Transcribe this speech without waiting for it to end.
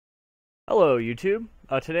Hello YouTube.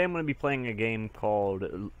 Today I'm going to be playing a game called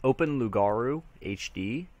OpenLugaru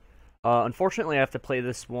HD. Unfortunately I have to play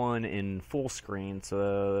this one in full screen,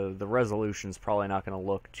 so the resolution's probably not going to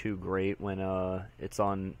look too great when it's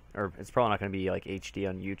on, or it's probably not going to be like HD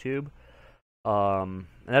on YouTube. And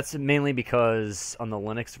that's mainly because on the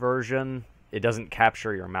Linux version it doesn't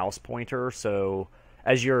capture your mouse pointer, so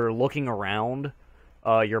as you're looking around,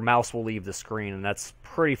 your mouse will leave the screen, and that's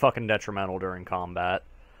pretty fucking detrimental during combat.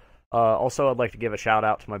 Also, I'd like to give a shout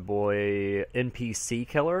out to my boy NPC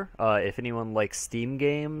Killer. If anyone likes Steam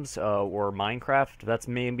games or Minecraft, that's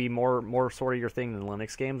maybe more sort of your thing than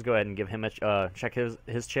Linux games. Go ahead and give him a check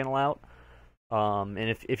his channel out.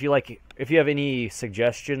 And if you have any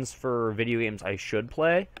suggestions for video games I should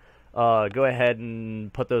play, go ahead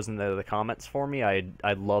and put those in the comments for me.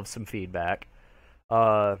 I'd love some feedback.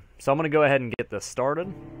 So I'm gonna go ahead and get this started,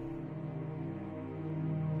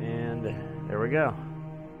 and there we go.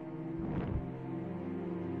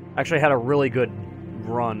 Actually, I had a really good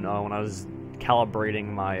run when I was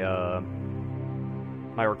calibrating my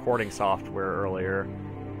my recording software earlier.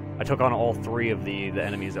 I took on all three of the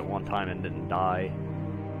enemies at one time and didn't die,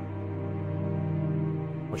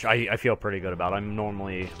 which I feel pretty good about. I'm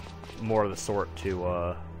normally more of the sort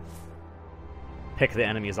to pick the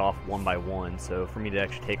enemies off one by one, so for me to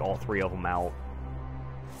actually take all three of them out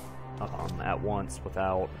at once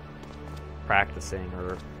without practicing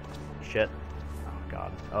or shit.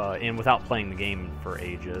 God. And without playing the game for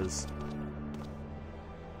ages.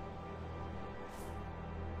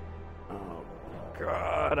 Oh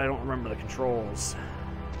God, I don't remember the controls.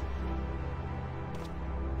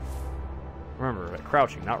 Remember that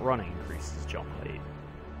crouching, not running, increases jump height.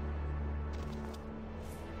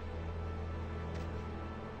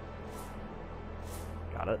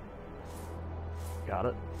 Got it. Got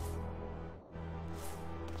it.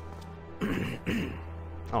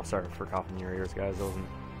 Oh, sorry for coughing in your ears, guys. I wasn't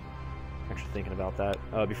actually thinking about that.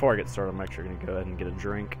 Before I get started, I'm actually going to go ahead and get a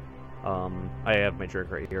drink. I have my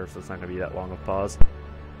drink right here, so it's not going to be that long of a pause.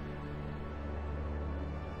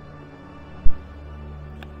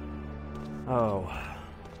 Oh.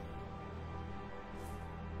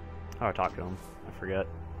 How do I talk to him? I forget.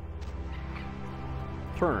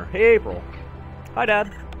 Turner. Hey, April. Hi, Dad.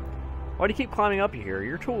 Why do you keep climbing up here?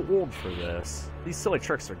 You're too old for this. These silly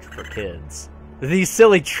tricks are for kids. These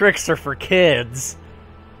silly tricks are for kids.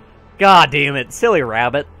 God damn it, silly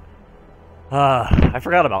rabbit. I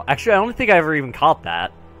forgot about. Actually, I don't think I ever even caught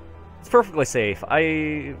that. It's perfectly safe.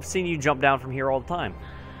 I've seen you jump down from here all the time.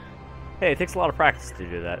 Hey, it takes a lot of practice to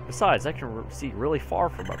do that. Besides, I can see really far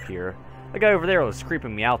from up here. The guy over there was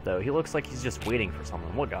creeping me out, though. He looks like he's just waiting for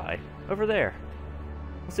someone. What guy? Over there.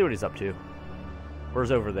 Let's see what he's up to. Where's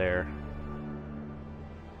over there?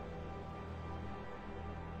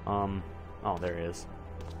 Oh, there he is.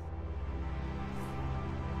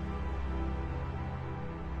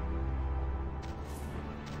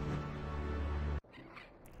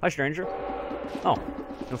 Hi, stranger. Oh,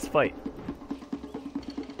 let's fight.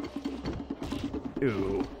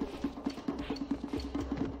 Ooh.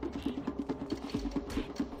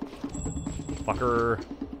 Fucker.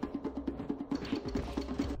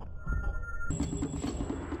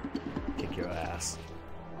 Kick your ass.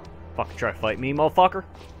 Fucking try to fight me, motherfucker.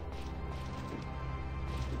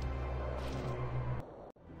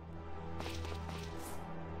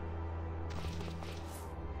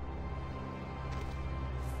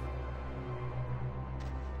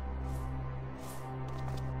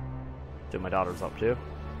 My daughter's up too.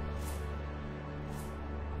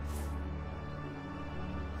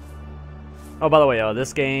 Oh, by the way,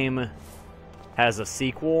 this game has a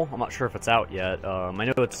sequel. I'm not sure if it's out yet. I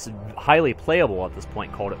know it's highly playable at this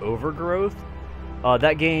point, called OverGrowth.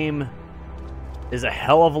 That game is a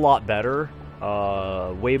hell of a lot better.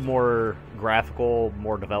 Way more graphical,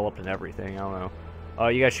 more developed and everything. I don't know.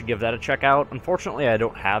 You guys should give that a check out. Unfortunately, I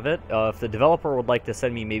don't have it. If the developer would like to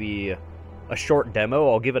send me maybe a short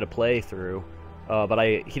demo, I'll give it a playthrough, but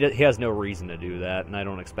he has no reason to do that, and I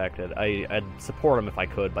don't expect it. I'd support him if I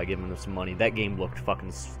could by giving him some money. That game looked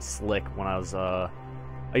fucking slick when I was, I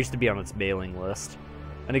used to be on its mailing list.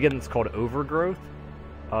 And again, it's called Overgrowth.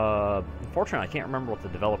 Unfortunately, I can't remember what the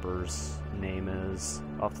developer's name is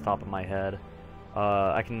off the top of my head.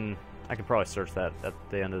 I can probably search that at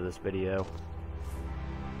the end of this video.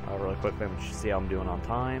 Really quickly, let me see how I'm doing on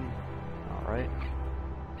time. Alright.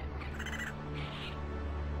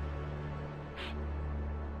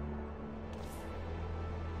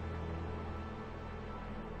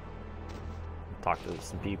 Talk to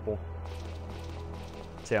some people.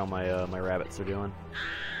 See how my rabbits are doing.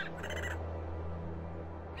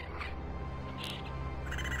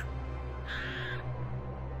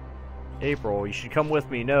 April, you should come with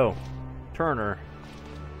me. No. Turner.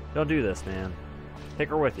 Don't do this, man. Take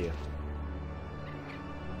her with you.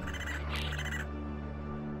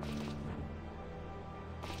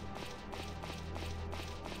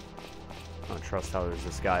 I don't trust how there's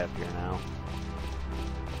this guy up here now.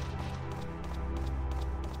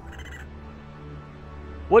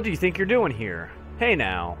 What do you think you're doing here? Hey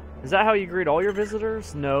now. Is that how you greet all your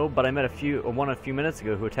visitors? No, but I met one a few minutes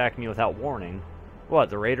ago who attacked me without warning. What,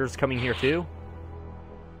 the raiders coming here too?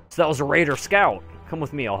 So that was a raider scout. Come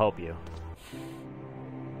with me, I'll help you.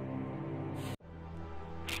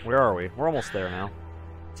 Where are we? We're almost there now.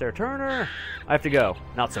 Sarah Turner! I have to go.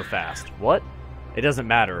 Not so fast. What? It doesn't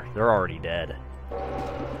matter. They're already dead.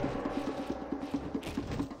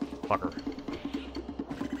 Fucker.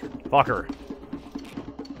 Fucker.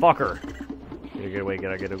 Fucker. Gotta get away,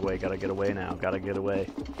 gotta get away, gotta get away now. Gotta get away.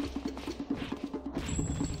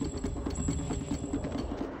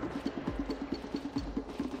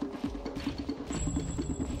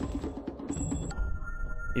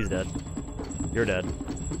 He's dead. You're dead.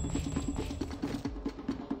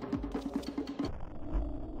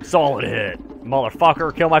 Solid hit.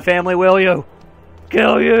 Motherfucker, kill my family, will you?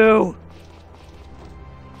 Kill you!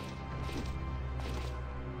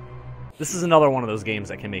 This is another one of those games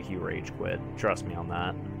that can make you rage quit. Trust me on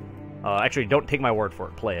that. Actually, don't take my word for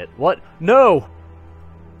it. Play it. What? No!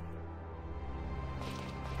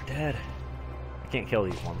 You're dead. I can't kill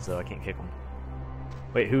these ones, though. I can't kick them.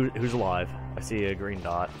 Wait, who's alive? I see a green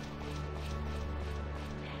dot.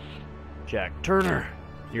 Jack Turner,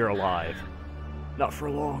 you're alive. Not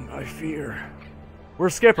for long, I fear.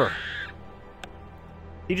 Where's Skipper?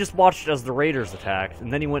 He just watched as the raiders attacked,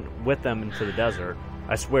 and then he went with them into the desert.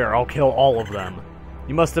 I swear, I'll kill all of them.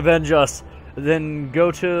 You must avenge us. Then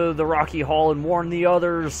go to the Rocky Hall and warn the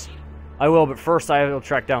others. I will, but first I will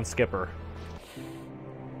track down Skipper.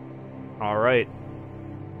 Alright.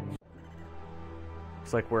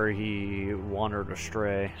 Looks like where he wandered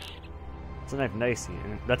astray. That's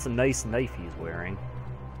a that's a nice knife he's wearing.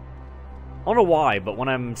 I don't know why, but when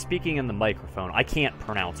I'm speaking in the microphone, I can't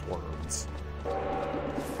pronounce words.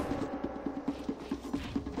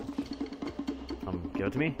 Give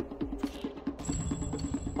it to me.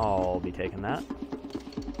 I'll be taking that.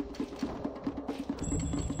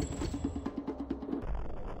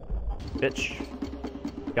 Bitch.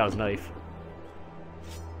 Got his knife.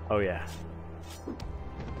 Oh yeah.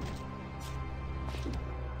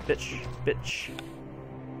 Bitch. Bitch.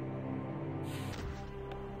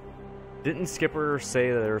 Didn't Skipper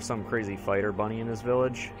say that there was some crazy fighter bunny in his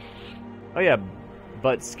village? Oh yeah,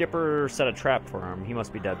 but Skipper set a trap for him. He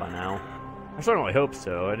must be dead by now. I certainly hope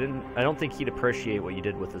so. I don't think he'd appreciate what you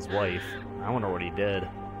did with his wife. I wonder what he did.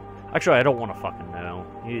 Actually, I don't want to fucking know.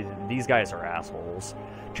 These guys are assholes.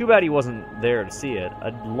 Too bad he wasn't there to see it.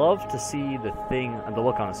 I'd love to see the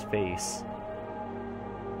look on his face.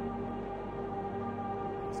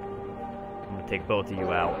 I'm gonna take both of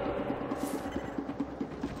you out.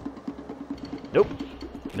 Nope.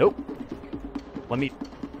 Nope. Let me...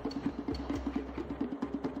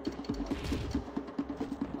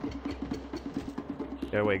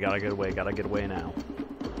 Get away, gotta get away now.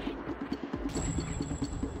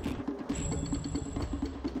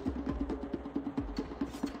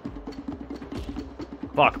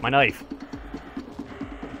 Fuck, my knife.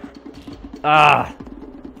 Ah!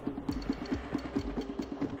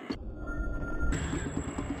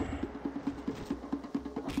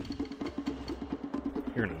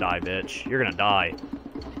 You're gonna die, bitch. You're gonna die.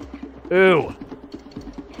 Ooh!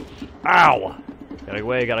 Ow!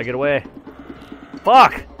 Gotta get away.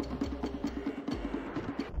 Fuck!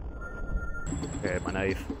 Okay, my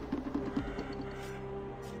knife.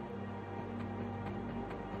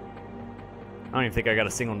 I don't even think I got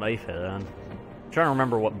a single knife hit on. I'm trying to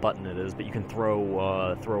remember what button it is, but you can throw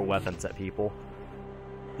weapons at people.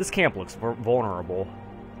 This camp looks vulnerable.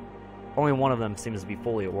 Only one of them seems to be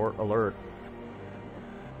fully alert.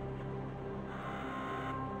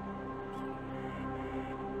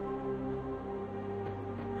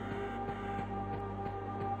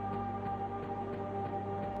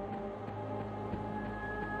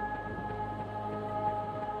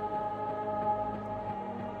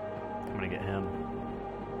 Get him.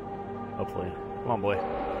 Hopefully. Come on, boy.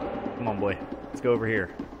 Come on, boy. Let's go over here.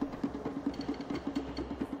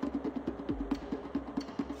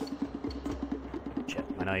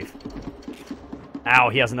 Shit, my knife. Ow,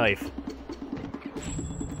 he has a knife.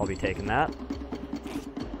 I'll be taking that.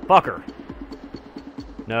 Fucker.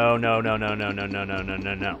 No.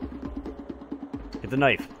 Get the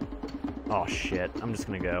knife. Oh, shit. I'm just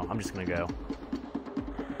gonna go.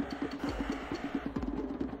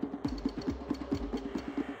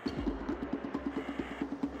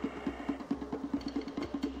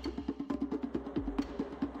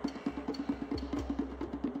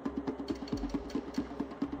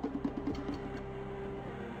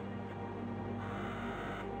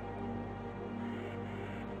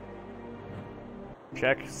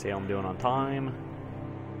 Check, see how I'm doing on time.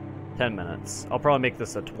 10 minutes. I'll probably make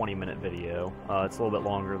this a 20-minute video. It's a little bit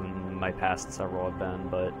longer than my past several have been,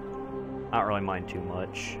 but I don't really mind too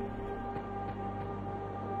much.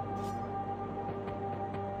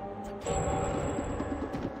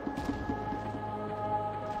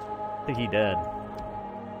 I think he dead.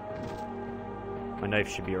 My knife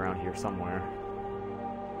should be around here somewhere.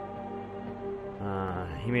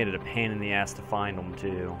 He made it a pain in the ass to find him,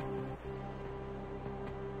 too.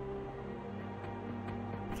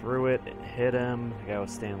 Threw it, it hit him. The guy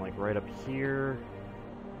was standing, like, right up here.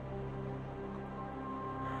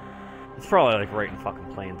 It's probably, like, right in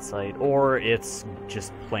fucking plain sight. Or it's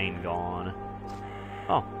just plain gone.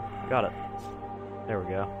 Oh, got it. There we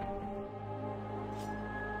go.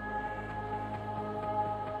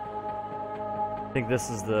 I think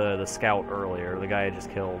this is the scout earlier. The guy I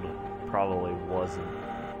just killed probably wasn't.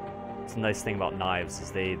 It's a nice thing about knives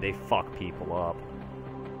is they fuck people up.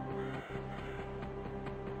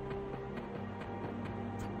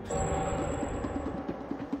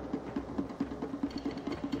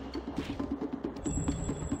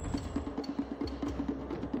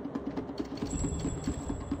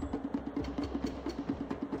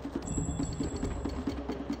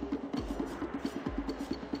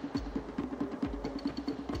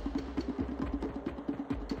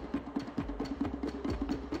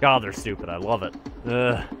 God, they're stupid. I love it.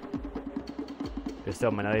 Ugh. Just still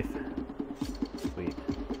have my knife. Sweet.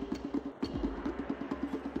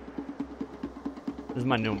 This is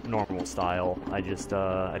my normal style. I just,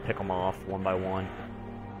 I pick them off one by one.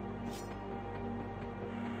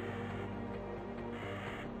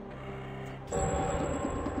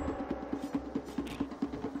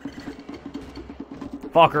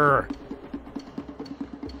 Fucker!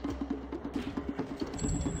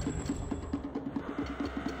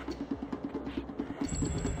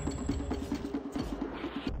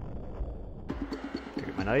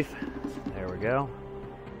 Knife. There we go.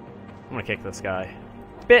 I'm gonna kick this guy.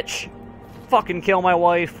 Bitch! Fucking kill my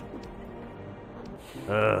wife!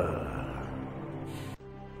 Ugh.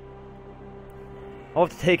 I'll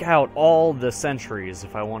have to take out all the sentries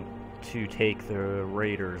if I want to take the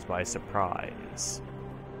raiders by surprise.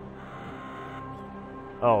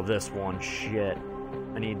 Oh, this one. Shit.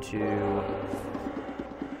 I need to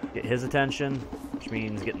get his attention, which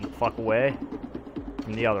means getting the fuck away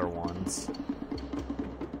from the other ones.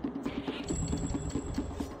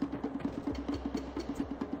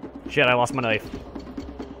 Shit, I lost my knife.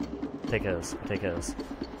 Take his. Take his.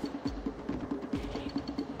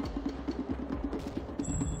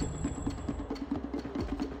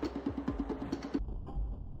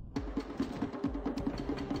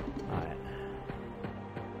 Alright.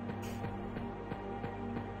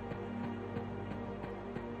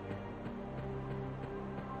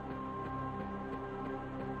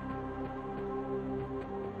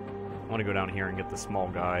 I want to go down here and get the small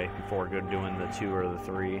guy before doing the 2 or the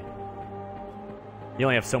 3. You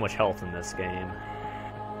only have so much health in this game.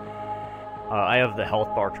 I have the health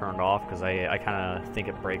bar turned off because I kind of think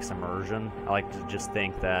it breaks immersion. I like to just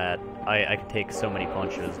think that I can take so many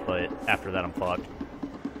punches, but after that I'm fucked.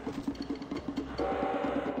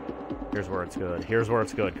 Here's where it's good. Here's where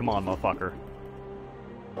it's good. Come on, motherfucker.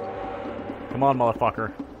 Come on,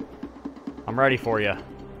 motherfucker. I'm ready for you.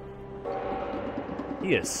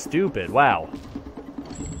 He is stupid. Wow.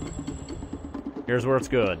 Here's where it's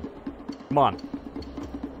good. Come on.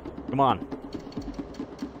 Come on.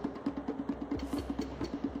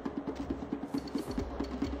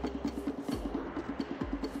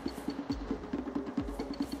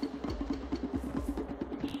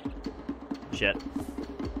 Shit.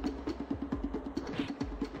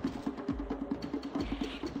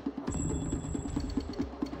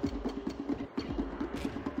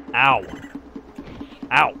 Ow.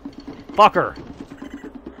 Ow. Fucker.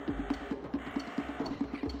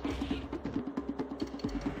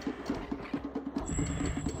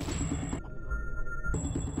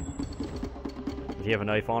 Did he have a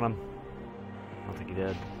knife on him? I don't think he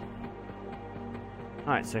did.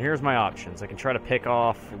 Alright, so here's my options. I can try to pick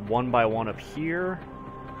off one by one up here,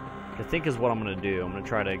 which I think is what I'm going to do. I'm going to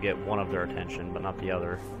try to get one of their attention, but not the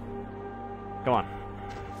other. Come on.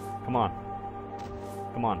 Come on.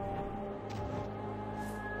 Come on.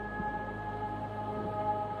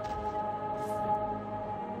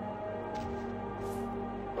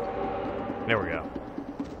 There we go.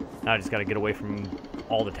 Now I just got to get away from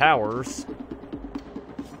all the towers.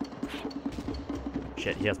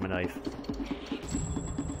 Shit, he has my knife.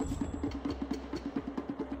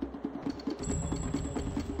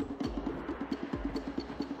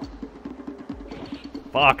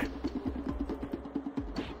 Fuck.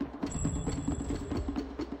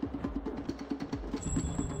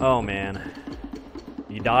 Oh, man.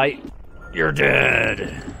 You die, you're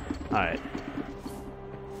dead. Alright.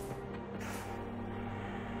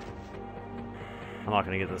 I'm not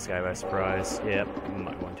gonna get this guy by surprise. Yep, I'm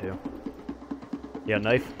not going to. Yeah,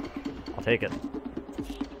 knife? I'll take it.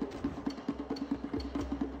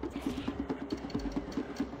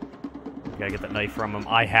 Gotta get that knife from him.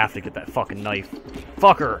 I have to get that fucking knife.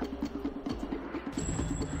 Fucker!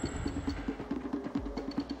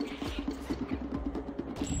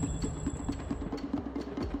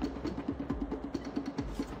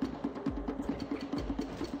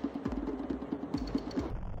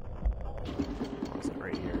 What's it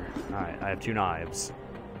right here? Alright, I have 2 knives.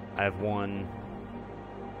 I have one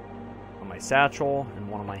on my satchel and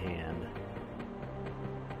one on my hand.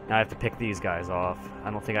 Now I have to pick these guys off. I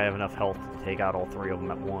don't think I have enough health to take out all 3 of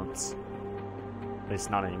them at once. At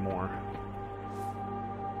least not anymore.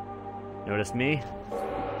 Notice me?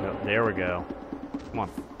 No, there we go. Come on.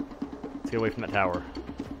 Let's get away from that tower.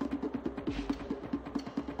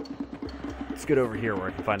 Let's get over here where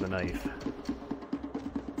I can find the knife.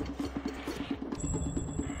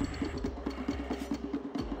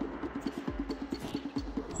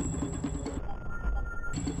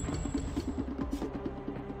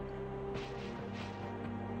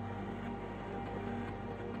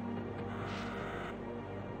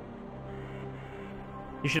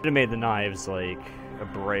 You should have made the knives like a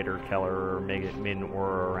brighter color, or made an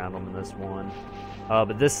aura around them in this one.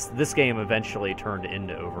 But this game eventually turned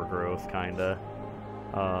into Overgrowth, kinda.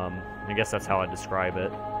 I guess that's how I describe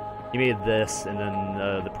it. You made this, and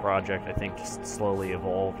then the project, I think, just slowly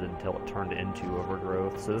evolved until it turned into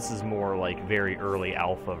Overgrowth. So this is more like very early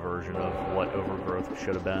alpha version of what Overgrowth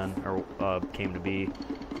should have been, or came to be.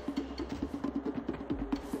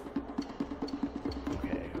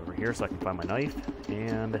 Okay, over here so I can find my knife.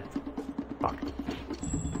 And fuck.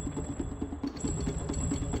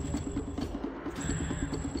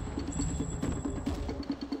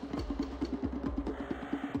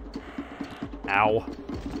 Ow.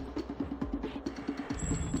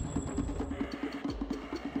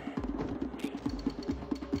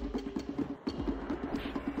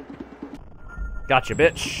 Gotcha,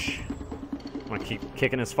 bitch. I'm gonna keep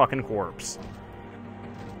kicking his fucking corpse.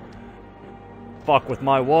 Fuck with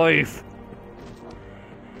my wife.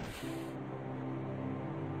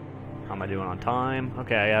 How am I doing on time?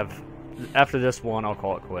 Okay, I have... After this one, I'll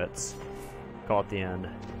call it quits. Call it the end.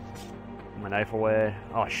 Put my knife away.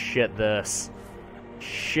 Oh, shit, this.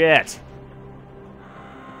 Shit!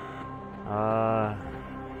 I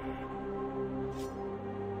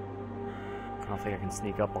don't think I can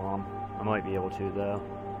sneak up on him. I might be able to, though.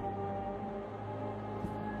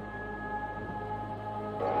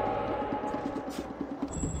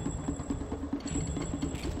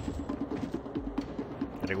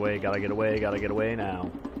 Gotta get away now.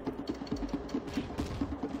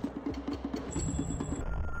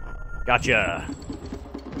 Gotcha!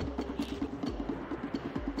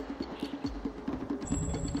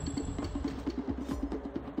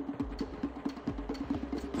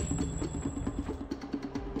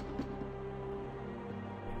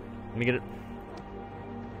 Let me get it.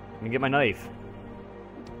 Let me get my knife.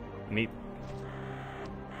 Let me...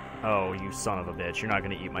 Oh, you son of a bitch. You're not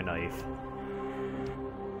gonna eat my knife.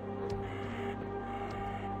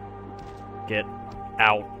 Get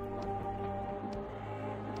out.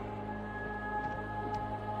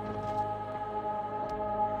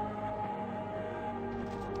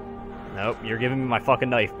 Nope, you're giving me my fucking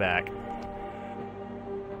knife back.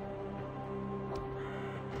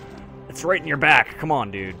 It's right in your back. Come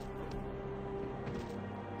on, dude.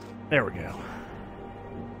 There we go.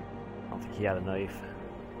 I don't think he had a knife.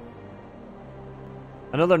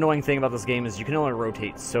 Another annoying thing about this game is you can only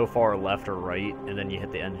rotate so far left or right, and then you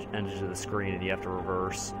hit the edge of the screen and you have to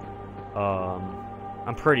reverse.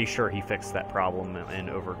 I'm pretty sure he fixed that problem in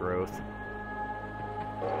Overgrowth.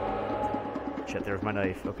 Shit, there's my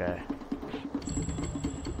knife. Okay.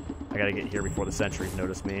 I gotta get here before the sentries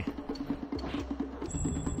notice me.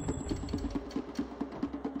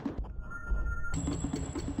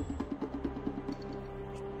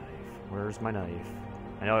 Where's my knife?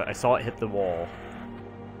 I know I saw it hit the wall.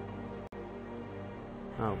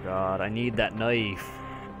 Oh god, I need that knife.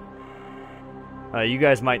 You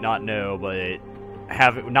guys might not know, but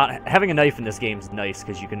having a knife in this game is nice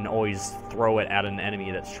because you can always throw it at an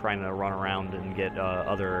enemy that's trying to run around and get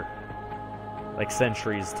other like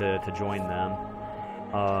sentries to join them.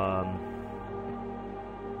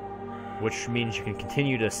 Which means you can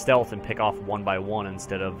continue to stealth and pick off one by one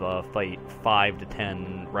instead of fight 5 to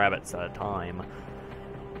 10 rabbits at a time.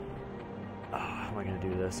 How am I going to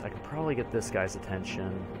do this? I could probably get this guy's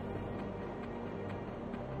attention.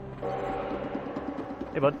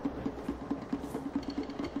 Hey, bud.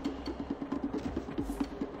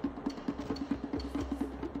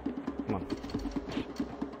 Come on.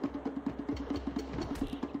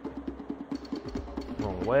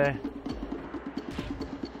 Roll away.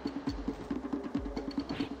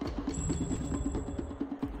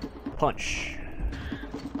 Punch.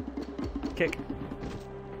 Kick.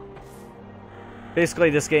 Basically,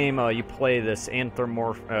 this game, you play this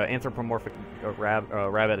anthropomorphic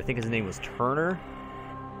rabbit. I think his name was Turner.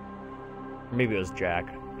 Or maybe it was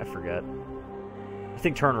Jack. I forget. I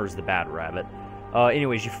think Turner is the bad rabbit.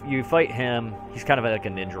 Anyways, you fight him. He's kind of like a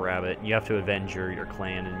ninja rabbit. You have to avenge your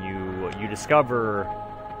clan, and you discover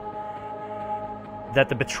that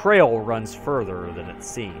the betrayal runs further than it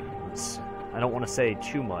seems. I don't want to say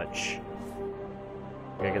too much.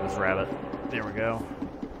 Gotta get this rabbit. There we go.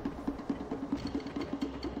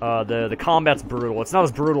 The combat's brutal. It's not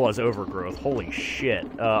as brutal as OverGrowth. Holy shit.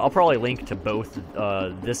 I'll probably link to both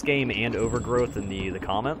this game and OverGrowth in the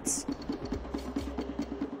comments.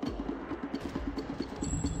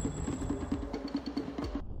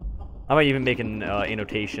 I might even make an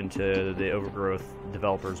annotation to the OverGrowth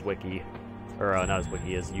developers wiki. Or not his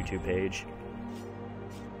wiki, his YouTube page.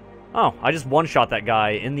 Oh, I just one-shot that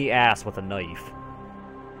guy in the ass with a knife.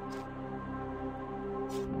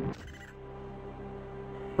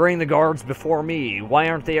 Bring the guards before me. Why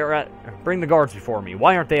aren't they at... Bring the guards before me.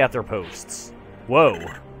 Why aren't they at their posts? Whoa.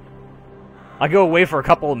 I go away for a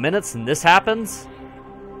couple of minutes and this happens?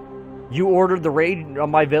 You ordered the raid on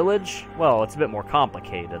my village? Well, it's a bit more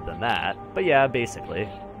complicated than that. But yeah, basically.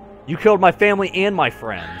 You killed my family and my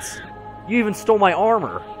friends. You even stole my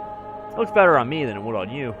armor. It looks better on me than it would on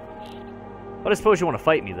you. But I suppose you want to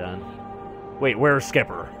fight me then. Wait, where's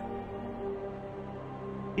Skipper?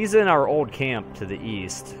 He's in our old camp to the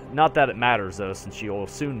east. Not that it matters, though, since you'll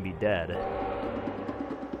soon be dead.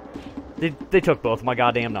 They took both my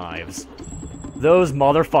goddamn knives. Those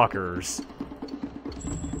motherfuckers.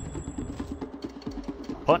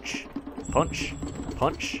 Punch. Punch.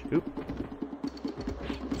 Punch. Oop.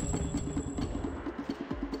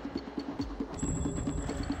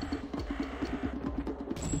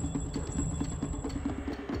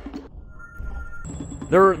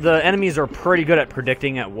 The enemies are pretty good at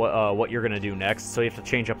predicting at what you're gonna do next, so you have to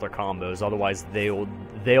change up their combos. Otherwise,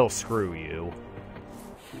 they'll screw you.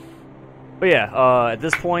 But yeah, at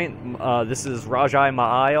this point, this is Raj'Ai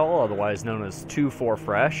Ma'ayal, otherwise known as 2-4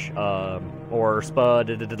 Fresh, or Spud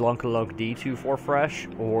D 2-4 Fresh,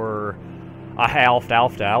 or a Half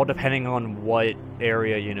depending on what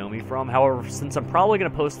area you know me from. However, since I'm probably gonna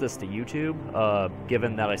post this to YouTube,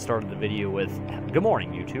 given that I started the video with "Good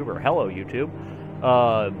morning, YouTube" or "Hello, YouTube."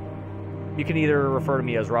 You can either refer to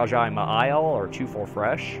me as Raj'Ai Ma'ayal or 2-4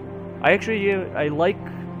 Fresh. I like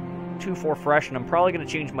 2-4 Fresh, and I'm probably going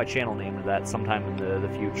to change my channel name to that sometime in the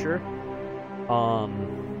future.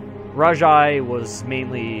 Raj'Ai was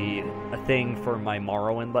mainly a thing for my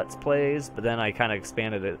Morrowind Let's Plays, but then I kind of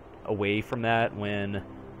expanded it away from that when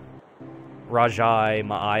Raj'Ai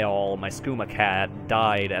Ma'ayal, my skooma cat,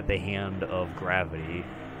 died at the hand of gravity.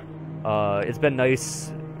 It's been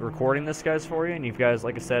nice recording this, guys, for you, and you guys,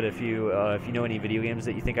 like I said, if you know any video games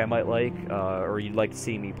that you think I might like, or you'd like to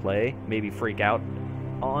see me play, maybe freak out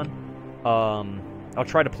on, I'll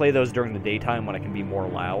try to play those during the daytime when I can be more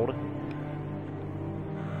loud.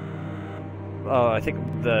 I think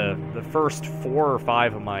the first 4 or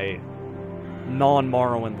 5 of my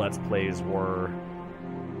non-Morrowind Let's Plays were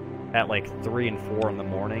at like 3 and 4 in the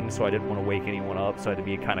morning, so I didn't want to wake anyone up, so I had to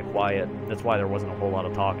be kind of quiet. That's why there wasn't a whole lot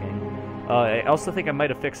of talking. I also think I might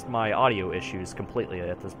have fixed my audio issues completely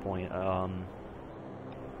at this point. I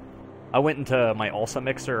went into my ALSA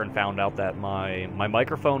mixer and found out that my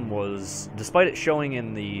microphone was, despite it showing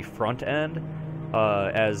in the front end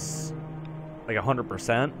as like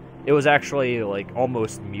 100%, it was actually like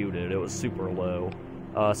almost muted. It was super low.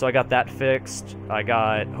 So I got that fixed. I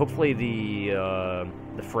got, hopefully, the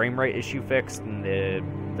frame rate issue fixed and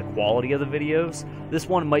the quality of the videos. This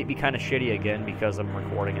one might be kind of shitty again because I'm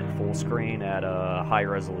recording in full screen at a high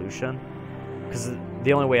resolution. Because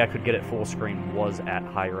the only way I could get it full screen was at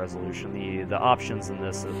high resolution. The options in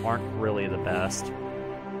this aren't really the best.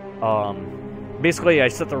 Basically, I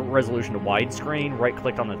set the resolution to widescreen,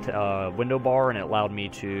 right-clicked on the window bar, and it allowed me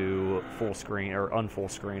to full screen or unfull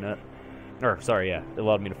screen it. Or, sorry, yeah, it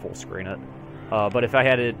allowed me to full screen it. But if I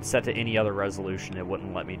had it set to any other resolution, it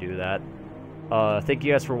wouldn't let me do that. Thank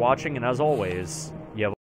you guys for watching, and as always,